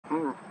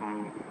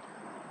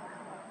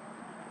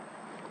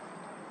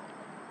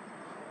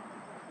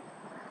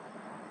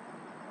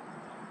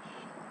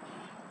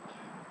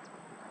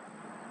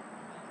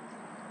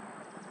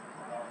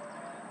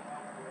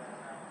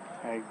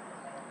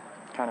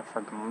kind of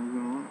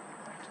forgot.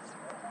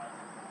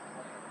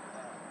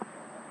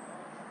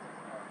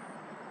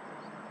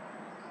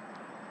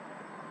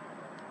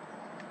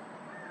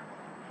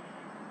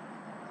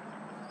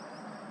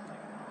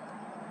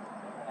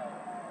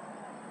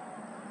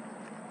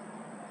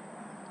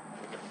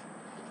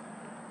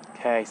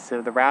 Okay,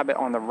 so the rabbit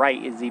on the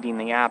right is eating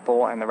the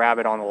apple, and the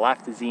rabbit on the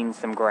left is eating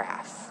some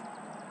grass.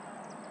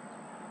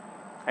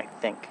 I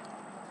think.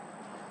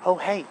 Oh,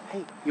 hey,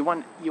 you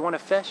want a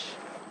fish?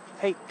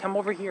 Hey, come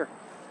over here.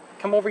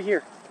 Come over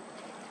here.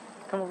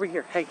 Come over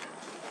here. Hey.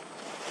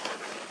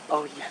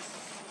 Oh, yes.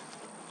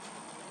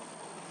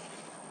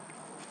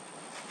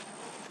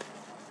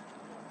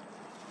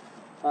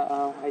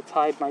 Uh-oh, I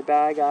tied my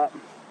bag up.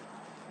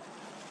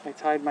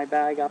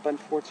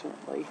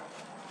 Unfortunately.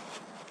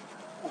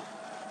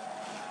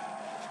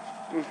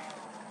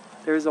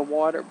 There's a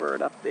water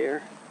bird up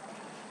there.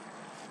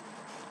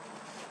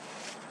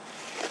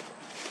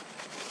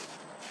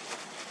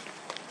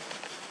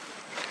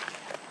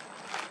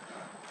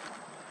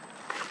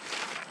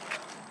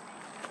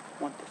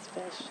 Want this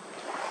fish?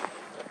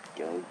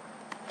 Go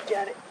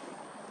get it.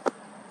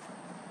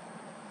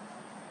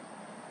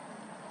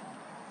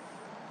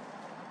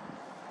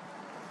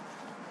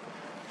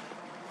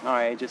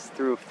 Alright, I just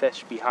threw a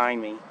fish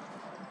behind me.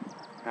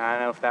 I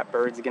don't know if that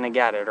bird's gonna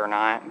get it or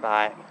not,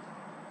 but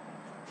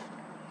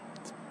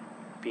it's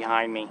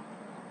behind me.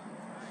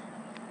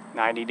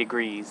 90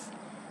 degrees.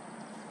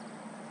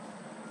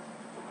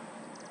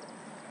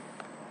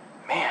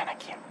 Man, I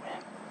can't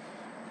win.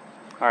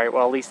 Alright,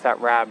 well, at least that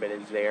rabbit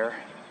is there.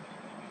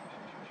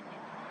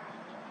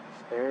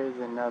 There's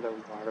another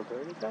water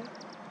bird. Is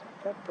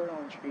that bird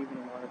on the tree even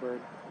a water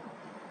bird?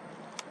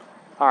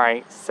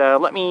 Alright, so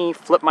let me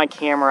flip my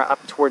camera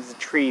up towards the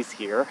trees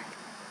here.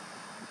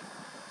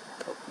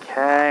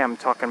 Okay, I'm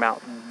talking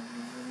about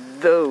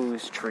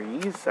those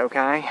trees,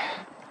 okay?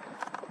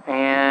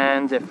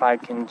 And if I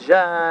can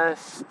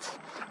just...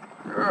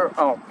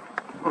 Oh.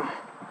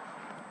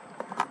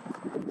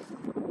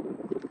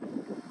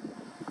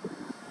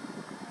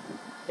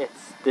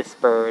 It's this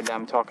bird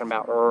I'm talking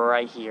about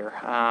right here.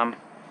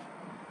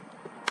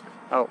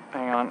 Oh,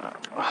 hang on.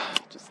 I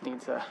just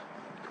need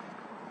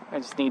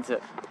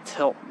to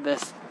tilt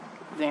this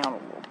down a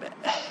little bit.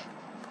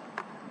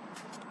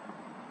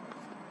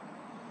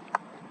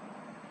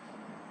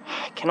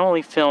 I can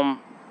only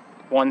film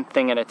one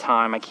thing at a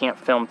time. I can't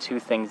film two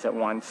things at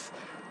once.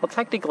 Well,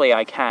 technically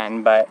I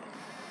can, but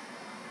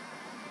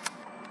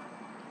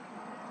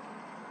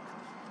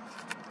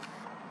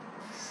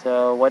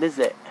so what is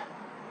it?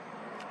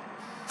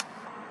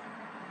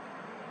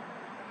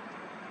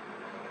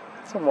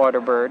 It's a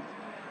water bird.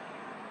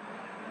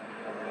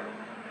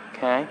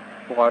 Okay,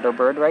 water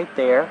bird right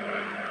there.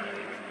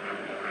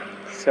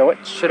 So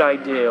what should I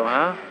do,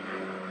 huh?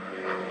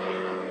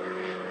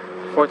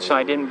 Fortunately,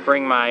 I didn't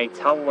bring my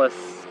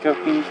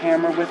telescoping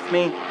camera with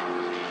me.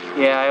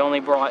 Yeah, I only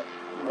brought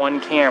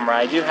one camera.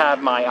 I do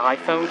have my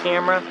iPhone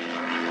camera,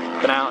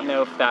 but I don't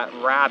know if that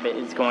rabbit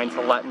is going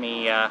to let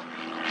me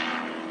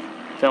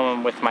film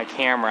him with my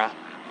camera.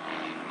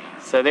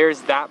 So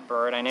there's that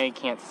bird. I know you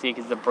can't see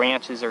because the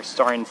branches are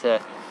starting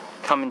to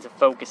come into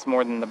focus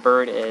more than the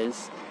bird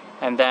is.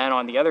 And then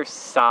on the other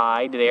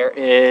side, there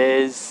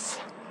is...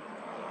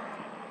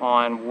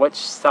 On which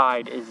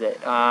side is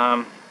it?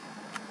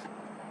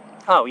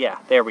 Oh yeah,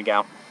 there we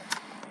go.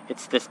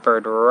 It's this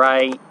bird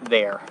right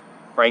there.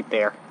 Right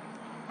there.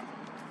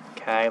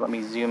 Okay, let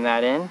me zoom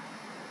that in.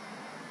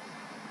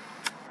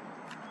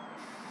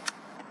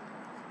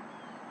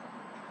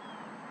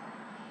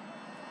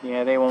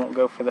 Yeah, they won't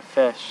go for the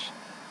fish.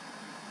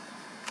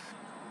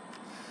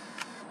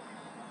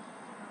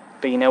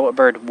 But you know what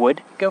bird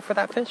would go for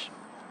that fish?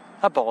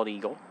 A bald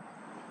eagle.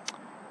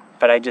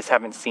 But I just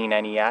haven't seen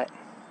any yet.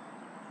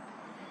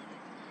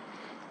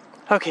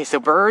 Okay, so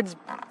birds,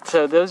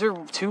 so those are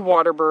two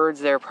water birds.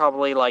 They're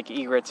probably like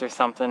egrets or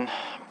something,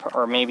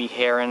 or maybe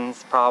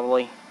herons,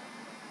 probably.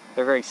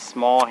 They're very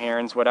small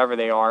herons, whatever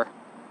they are.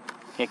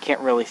 You can't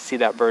really see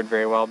that bird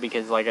very well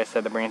because, like I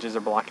said, the branches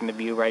are blocking the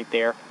view right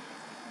there.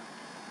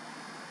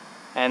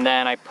 And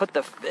then I put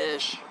the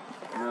fish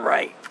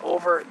right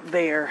over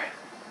there,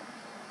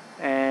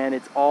 and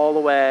it's all the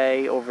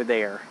way over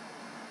there.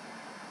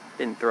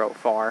 Didn't throw it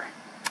far,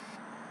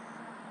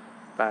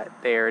 but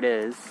there it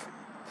is.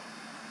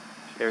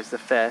 There's the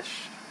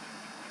fish.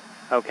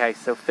 Okay,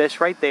 so fish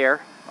right there.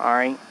 All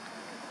right.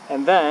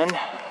 And then,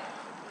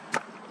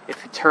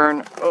 if you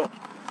turn... Oh,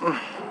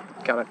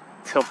 gotta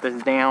tilt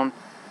this down.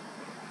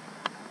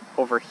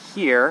 Over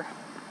here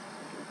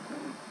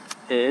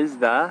is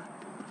the...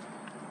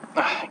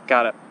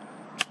 Gotta...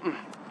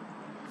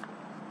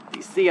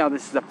 You see how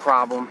this is a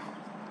problem?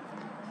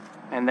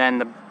 And then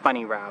the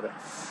bunny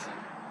rabbits.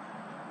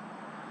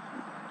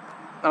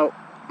 Oh,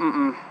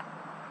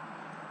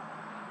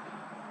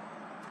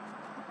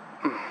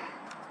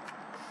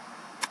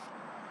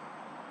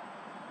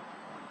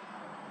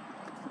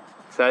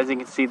 So as you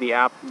can see,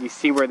 the you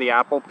see where the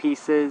apple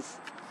piece is?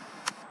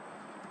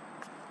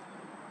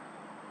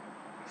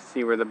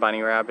 See where the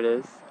bunny rabbit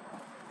is?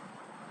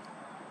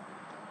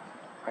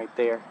 right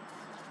there.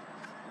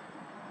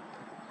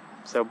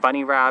 So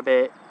bunny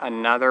rabbit,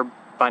 another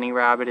bunny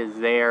rabbit is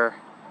there.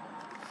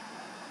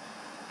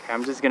 Okay,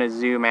 I'm just gonna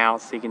zoom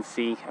out so you can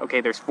see. Okay,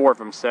 there's 4 of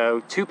them.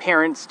 So 2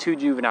 parents, 2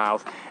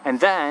 juveniles. And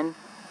then,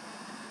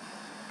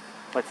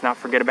 let's not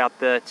forget about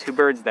the 2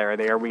 birds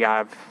there. We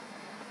have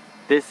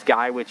this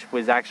guy, which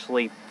was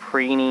actually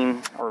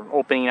preening or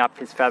opening up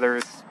his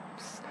feathers,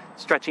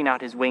 stretching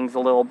out his wings a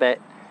little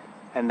bit.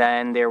 And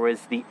then there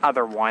was the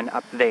other one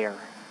up there.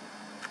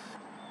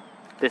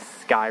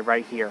 This guy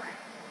right here.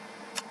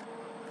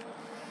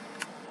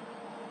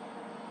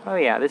 Oh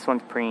yeah, this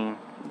one's preening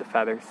the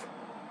feathers.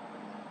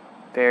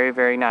 Very,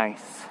 very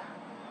nice.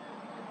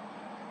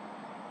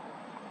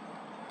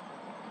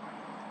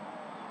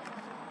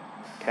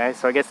 Okay,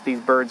 so I guess these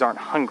birds aren't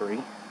hungry.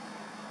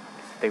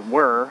 If they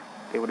were,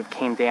 they would have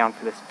came down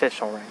for this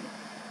fish already.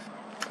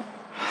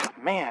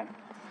 Man.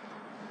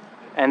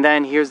 And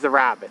then here's the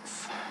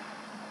rabbits.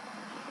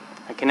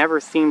 I can never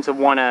seem to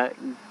want to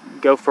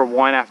go for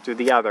one after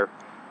the other.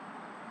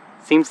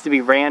 Seems to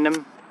be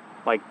random.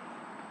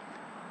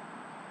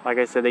 Like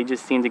I said, they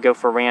just seem to go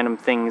for random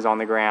things on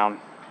the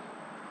ground.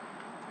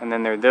 And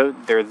then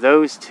there are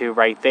those 2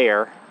 right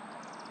there.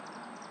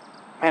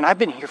 Man, I've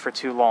been here for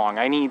too long.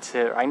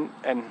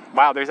 And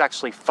wow, there's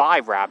actually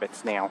 5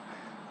 rabbits now.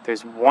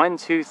 There's 1,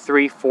 2,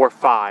 3, 4,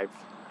 5.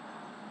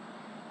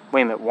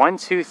 Wait a minute, 1,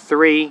 2,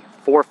 3,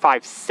 4,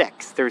 5,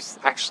 6. There's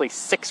actually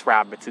 6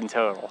 rabbits in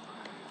total.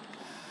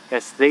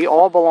 Yes, they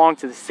all belong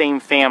to the same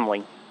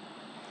family.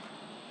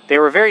 They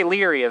were very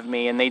leery of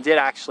me, and they did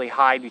actually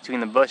hide between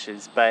the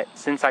bushes, but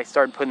since I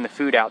started putting the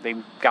food out,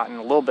 they've gotten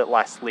a little bit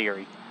less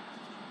leery.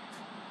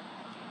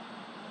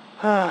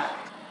 So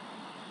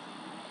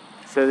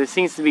there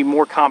seems to be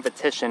more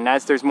competition.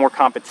 As there's more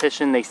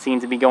competition, they seem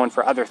to be going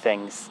for other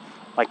things,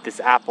 like this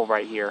apple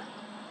right here.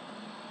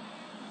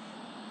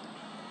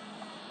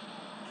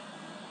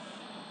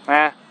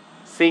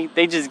 See,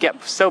 they just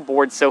get so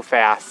bored so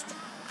fast.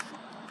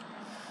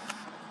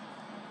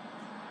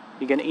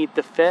 You gonna eat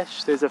the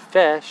fish? There's a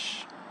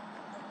fish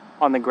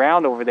on the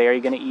ground over there. Are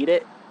you gonna eat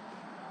it?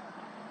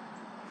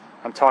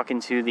 I'm talking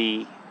to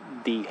the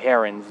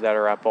herons that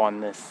are up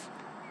on this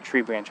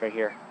tree branch right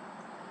here.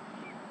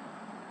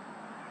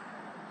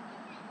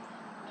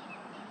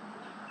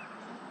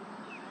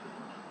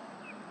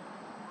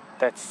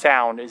 That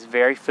sound is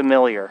very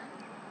familiar.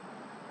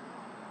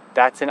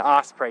 That's an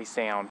osprey sound.